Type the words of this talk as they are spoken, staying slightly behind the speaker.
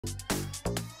Yeah,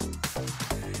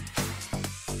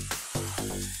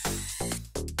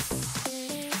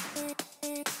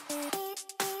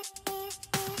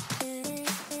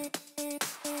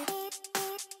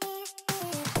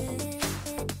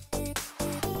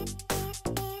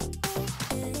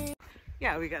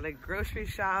 we got a grocery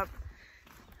shop.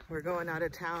 We're going out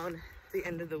of town at the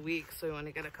end of the week, so we want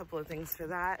to get a couple of things for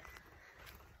that.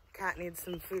 Cat needs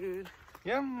some food.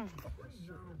 Yeah.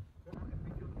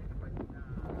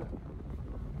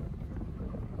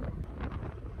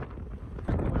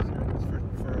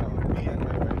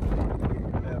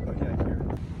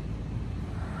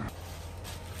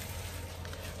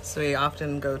 So we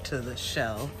often go to the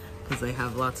Shell because they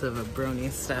have lots of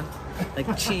brony stuff,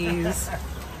 like cheese,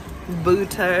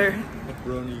 butter.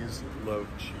 Bronies love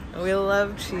cheese. We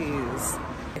love cheese.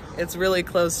 It's really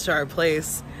close to our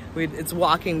place. It's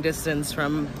walking distance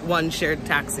from one shared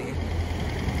taxi.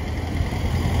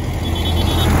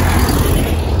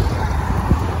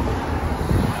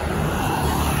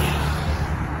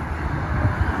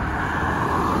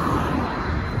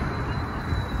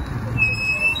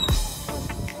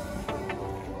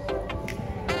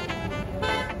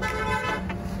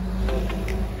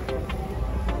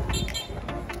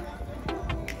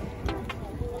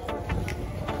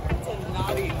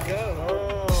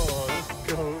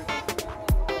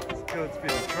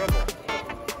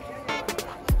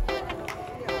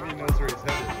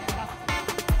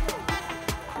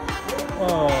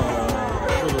 Oh,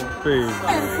 little baby.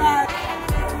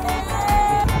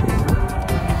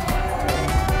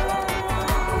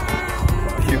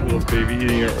 Cute little baby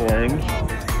eating her orange.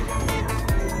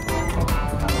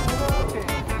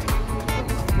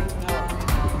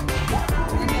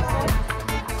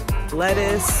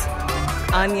 Lettuce,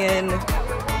 onion,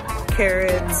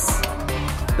 carrots,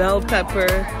 bell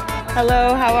pepper.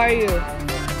 Hello, how are you?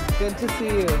 Good to see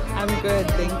you. I'm good,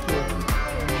 thank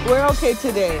you. We're okay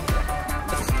today.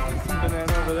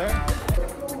 Banana over there.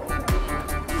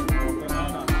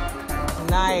 Banana.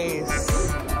 Nice.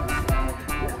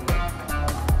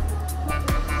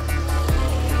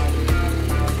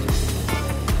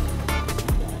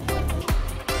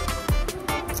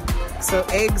 So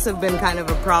eggs have been kind of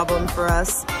a problem for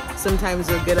us. Sometimes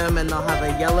you'll get them and they'll have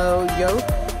a yellow yolk,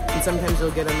 and sometimes you'll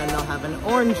get them and they'll have an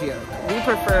orange yolk. We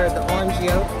prefer the orange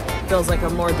yolk. Feels like a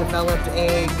more developed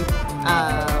egg,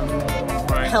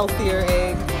 healthier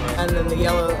egg. And then the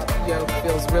yellow yolk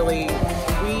feels really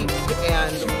weak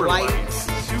and super light.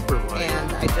 Super light.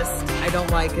 And I don't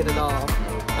like it at all.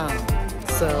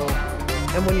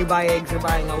 And when you buy eggs, you're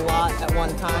buying a lot at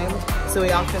one time. So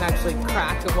we often actually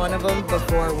crack one of them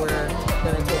before we're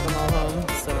gonna take them all home.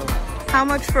 So, how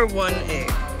much for one egg?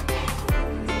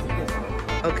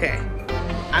 Okay,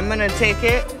 I'm gonna take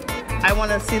it. I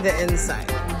wanna see the inside.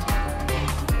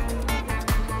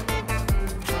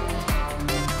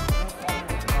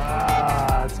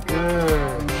 That's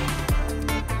good.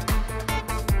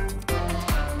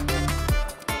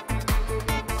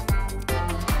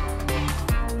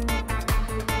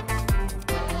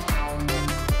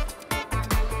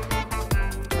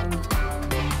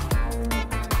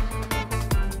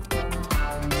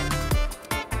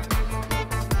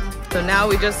 So now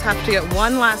we just have to get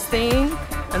one last thing,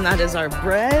 and that is our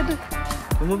bread,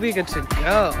 and we'll be good to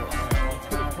go.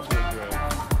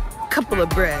 Couple of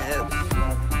bread.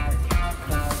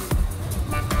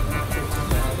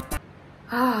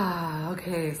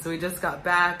 Okay, so we just got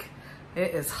back.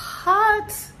 It is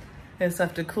hot. I just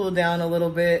have to cool down a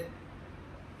little bit,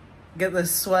 get the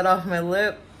sweat off my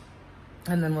lip,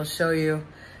 and then we'll show you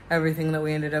everything that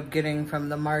we ended up getting from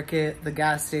the market, the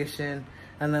gas station,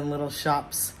 and then little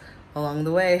shops along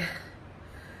the way.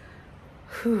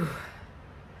 Whew.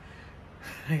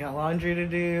 I got laundry to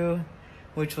do,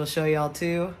 which we'll show y'all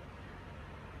too.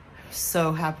 I'm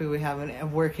so happy we have a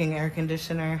working air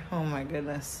conditioner. Oh my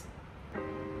goodness.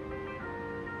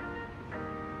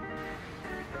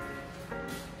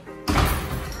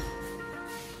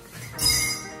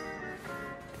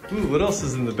 Ooh, what else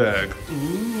is in the bag?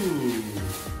 Ooh,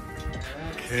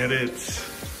 get it.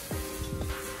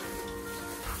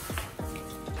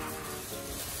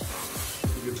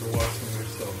 You get to watch them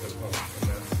yourself at home, and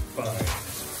that's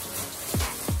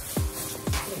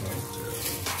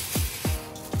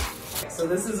fine. So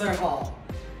this is our haul.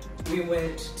 We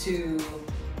went to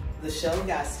the Shell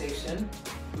gas station,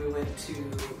 we went to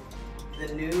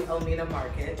the new Elmina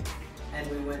market, and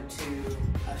we went to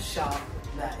a shop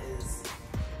that is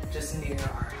just near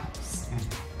our house.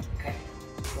 Okay,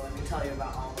 so let me tell you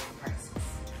about all of the prices.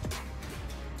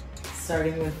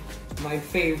 Starting with my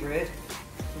favorite,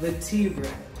 the tea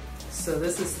bread. So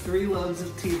this is 3 loaves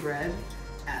of tea bread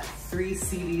at 3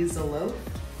 cedis a loaf.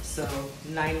 So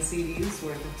 9 CDs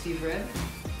worth of tea bread.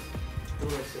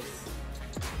 Delicious.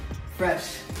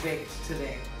 Fresh baked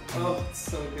today. Oh, it's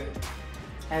so good.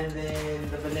 And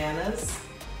then the bananas.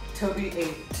 Toby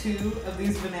ate 2 of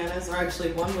these bananas, or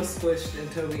actually one was squished and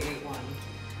Toby ate 1.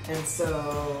 And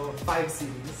so 5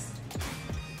 CDs.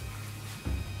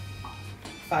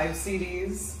 5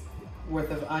 CDs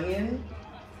worth of onion.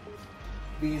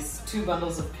 These 2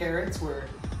 bundles of carrots were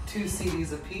 2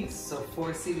 CDs apiece, so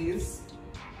 4 CDs.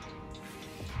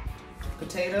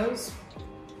 Potatoes,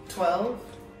 12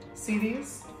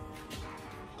 CDs.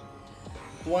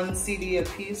 1 CD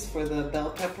apiece for the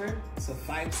bell pepper, so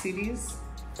 5 CDs.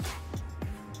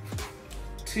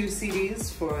 2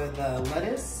 CDs for the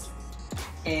lettuce.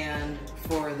 And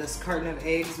for this carton of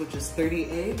eggs, which is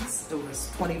 30 eggs, it was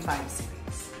 25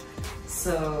 CDs.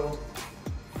 So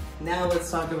now let's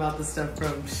talk about the stuff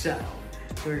from Shell.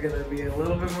 We're gonna be a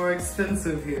little bit more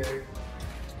expensive here.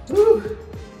 Woo!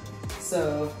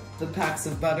 So the packs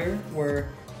of butter were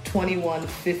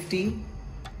 21.50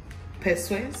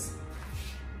 pesos.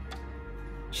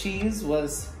 Cheese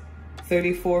was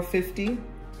 34.50.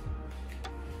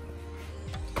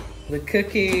 The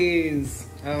cookies.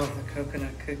 Oh, the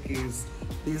coconut cookies.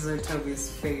 These are Toby's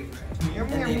favorite. And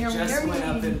they just went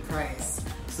up in price.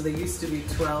 So they used to be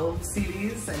 12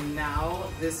 CDs, and now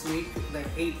this week they're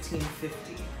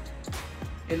 18.50.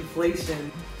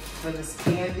 Inflation for this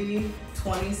candy,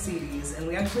 20 CDs, and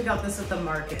we actually got this at the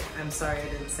market. I'm sorry I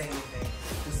didn't say anything.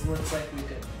 This looks like we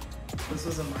did. This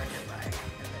was a market buy, and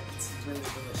it's really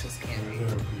delicious candy.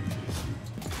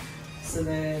 So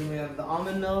then we have the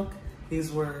almond milk.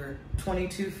 These were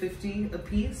 22.50 a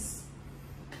piece.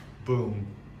 Boom.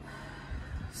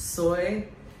 Soy,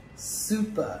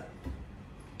 Supa,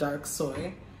 dark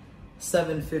soy,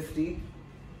 7.50,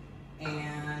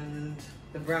 and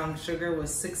the brown sugar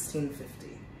was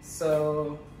 16.50.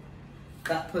 So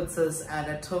that puts us at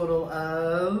a total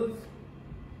of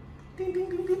ding, ding,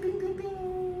 ding, ding, ding, ding,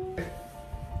 ding.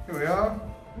 Here we are.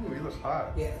 Ooh, you look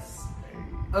hot. Yes. Hey.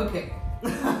 Okay.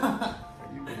 How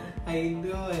you doing? How you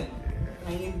doing? Yeah.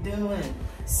 How you doing?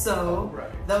 So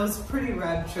that was a pretty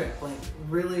rad trip, like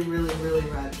really, really, really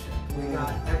rad trip. We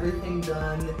got everything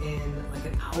done in like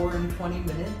an hour and 20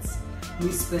 minutes.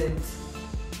 We spent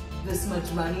this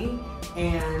much money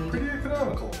and Pretty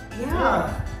economical.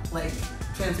 yeah, like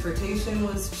transportation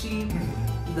was cheap.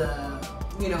 And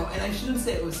I shouldn't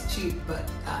say it was cheap, but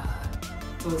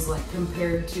it was like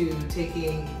compared to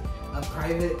taking a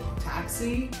private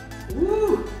taxi.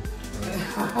 Woo!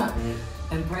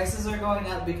 And prices are going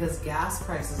up because gas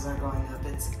prices are going up.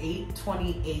 It's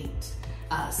 $8.28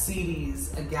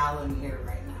 CDs a gallon here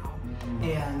right now.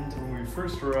 And when we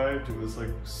first arrived, it was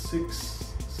like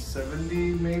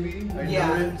 $6.70 maybe.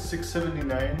 Yeah.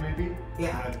 $6.79 maybe.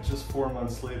 Yeah. And just 4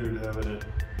 months later to have it at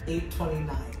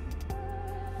 $8.29.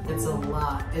 It's a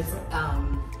lot. It's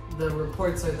the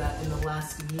reports are that in the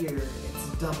last year it's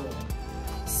doubled.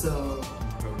 So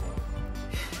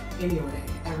anyway,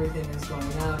 everything is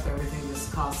going up, everything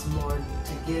just costs more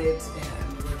to get,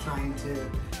 and we're trying to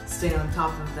stay on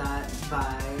top of that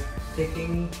by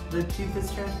picking the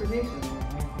cheapest transportation.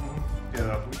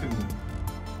 Yeah, we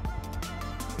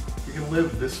can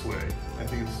live this way. I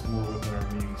think it's more within our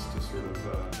means to sort of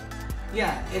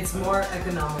yeah, it's more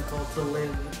economical to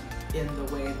live in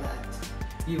the way that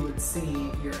you would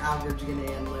see your average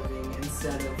Ghanaian living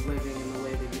instead of living in the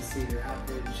way that you see your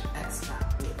average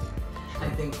expat living. I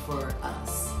think for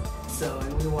us. So,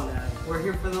 and we're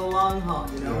here for the long haul,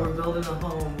 we're building a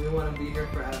home, we want to be here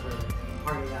forever. And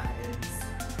part of that is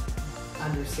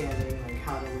understanding like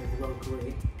how to live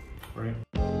locally. right.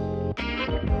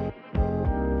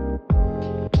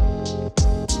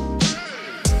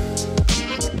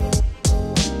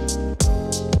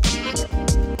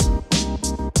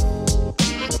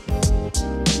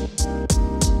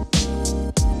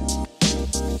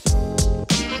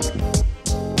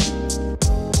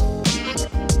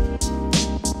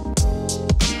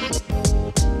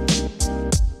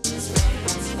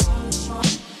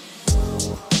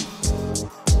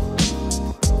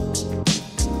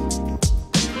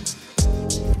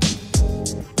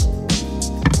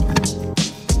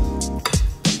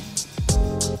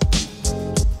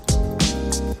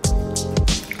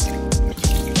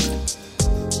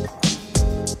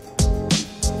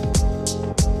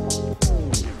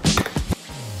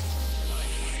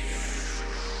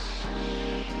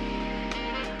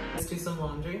 Do some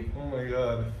laundry. Oh my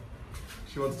god.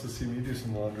 She wants to see me do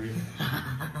some laundry.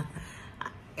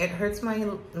 It hurts my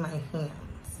hands.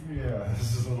 Yeah,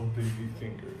 this is little baby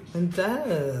fingers. It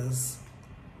does.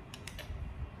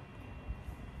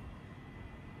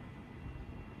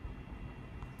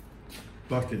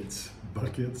 Buckets.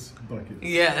 Buckets.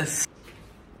 Yes.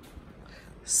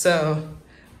 So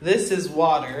this is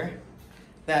water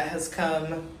that has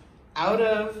come out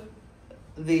of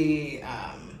the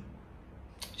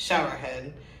shower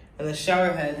head, and the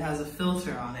shower head has a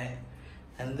filter on it,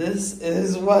 and this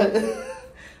is what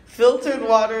filtered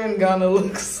water in Ghana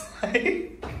looks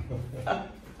like.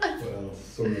 Well,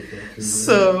 sort of that too.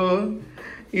 So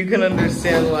you can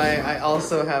understand why I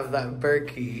also have that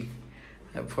Berkey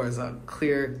that pours out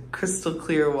clear, crystal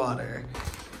clear water.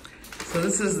 So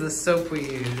this is the soap we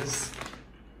use.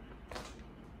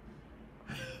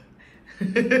 I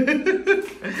think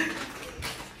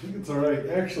it's alright.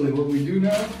 Actually, what we do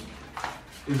now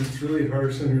is it's really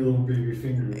harsh on your little baby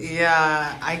fingers.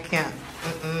 Yeah, I can't.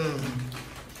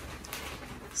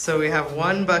 So we have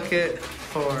one bucket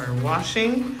for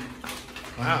washing.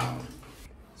 Wow.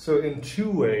 So in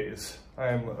 2 ways,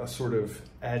 I'm a sort of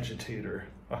agitator.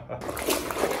 We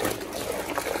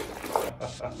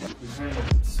kind of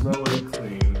smell and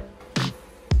clean.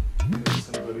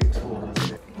 Somebody told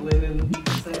us. Linen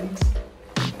things.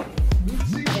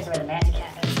 That is where the magic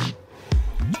happens.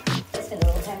 Just a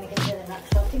little time to get the nuts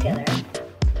stuck together. And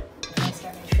then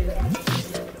start my true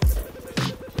agitation.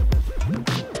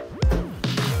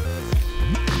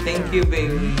 Thank you,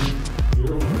 baby.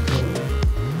 You're welcome.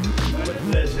 My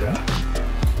pleasure.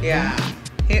 Yeah.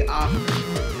 Hit off.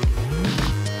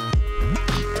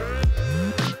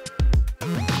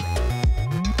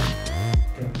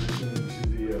 Transition into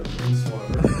the rinse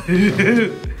water.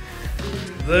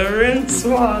 The rinse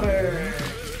water.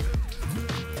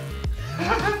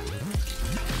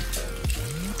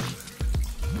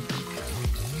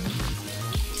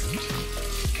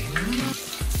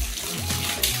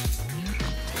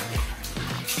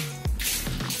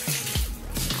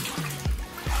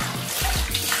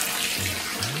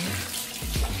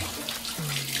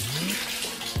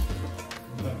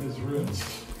 That is rinsed.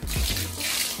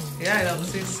 Yeah, I don't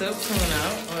see soap coming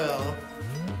out. Well,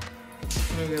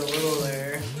 maybe a little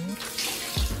there.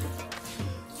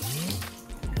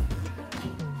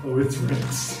 Oh, it's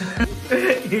rinsed.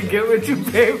 You get what you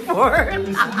pay for.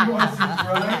 You want some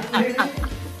dry cleaning?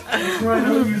 That's why I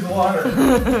don't use water.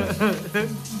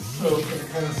 So I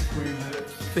kind of squeeze it.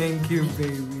 Thank you,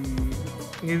 baby.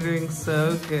 You're doing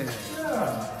so good.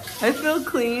 Yeah. I feel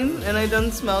clean and I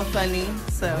don't smell funny,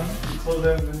 so. So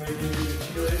then been making you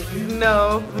itchy lately?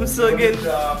 No, I'm still getting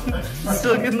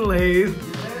laid.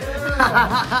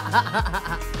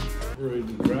 We're ready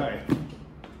to dry.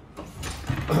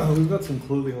 We've got some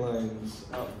clothing lines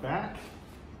out back,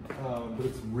 but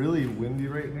it's really windy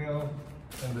right now,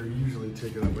 and they're usually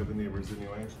taken up by the neighbors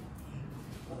anyway.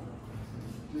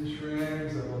 Dish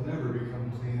rags that will never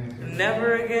become clean again.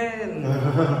 Never again.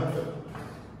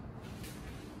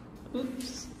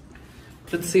 Oops.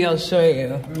 Let's see, I'll show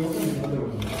you.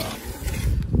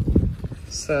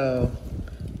 So,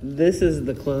 this is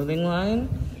the clothing line,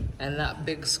 and that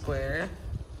big square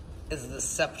is the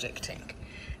septic tank.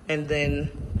 And then,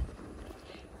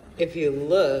 if you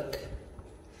look,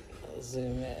 I'll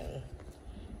zoom in,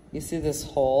 you see this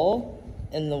hole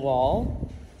in the wall,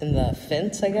 in the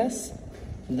fence, I guess?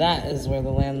 That is where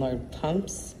the landlord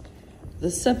pumps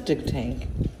the septic tank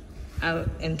out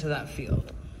into that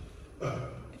field.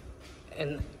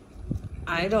 And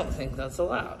I don't think that's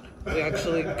allowed. We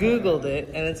actually Googled it,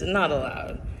 and it's not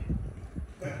allowed.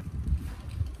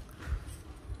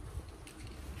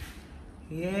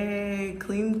 Yay,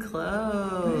 clean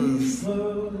clothes.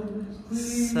 So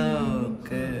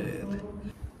good.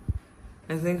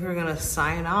 I think we're gonna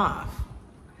sign off.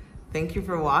 Thank you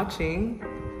for watching.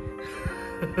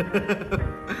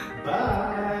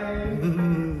 Bye!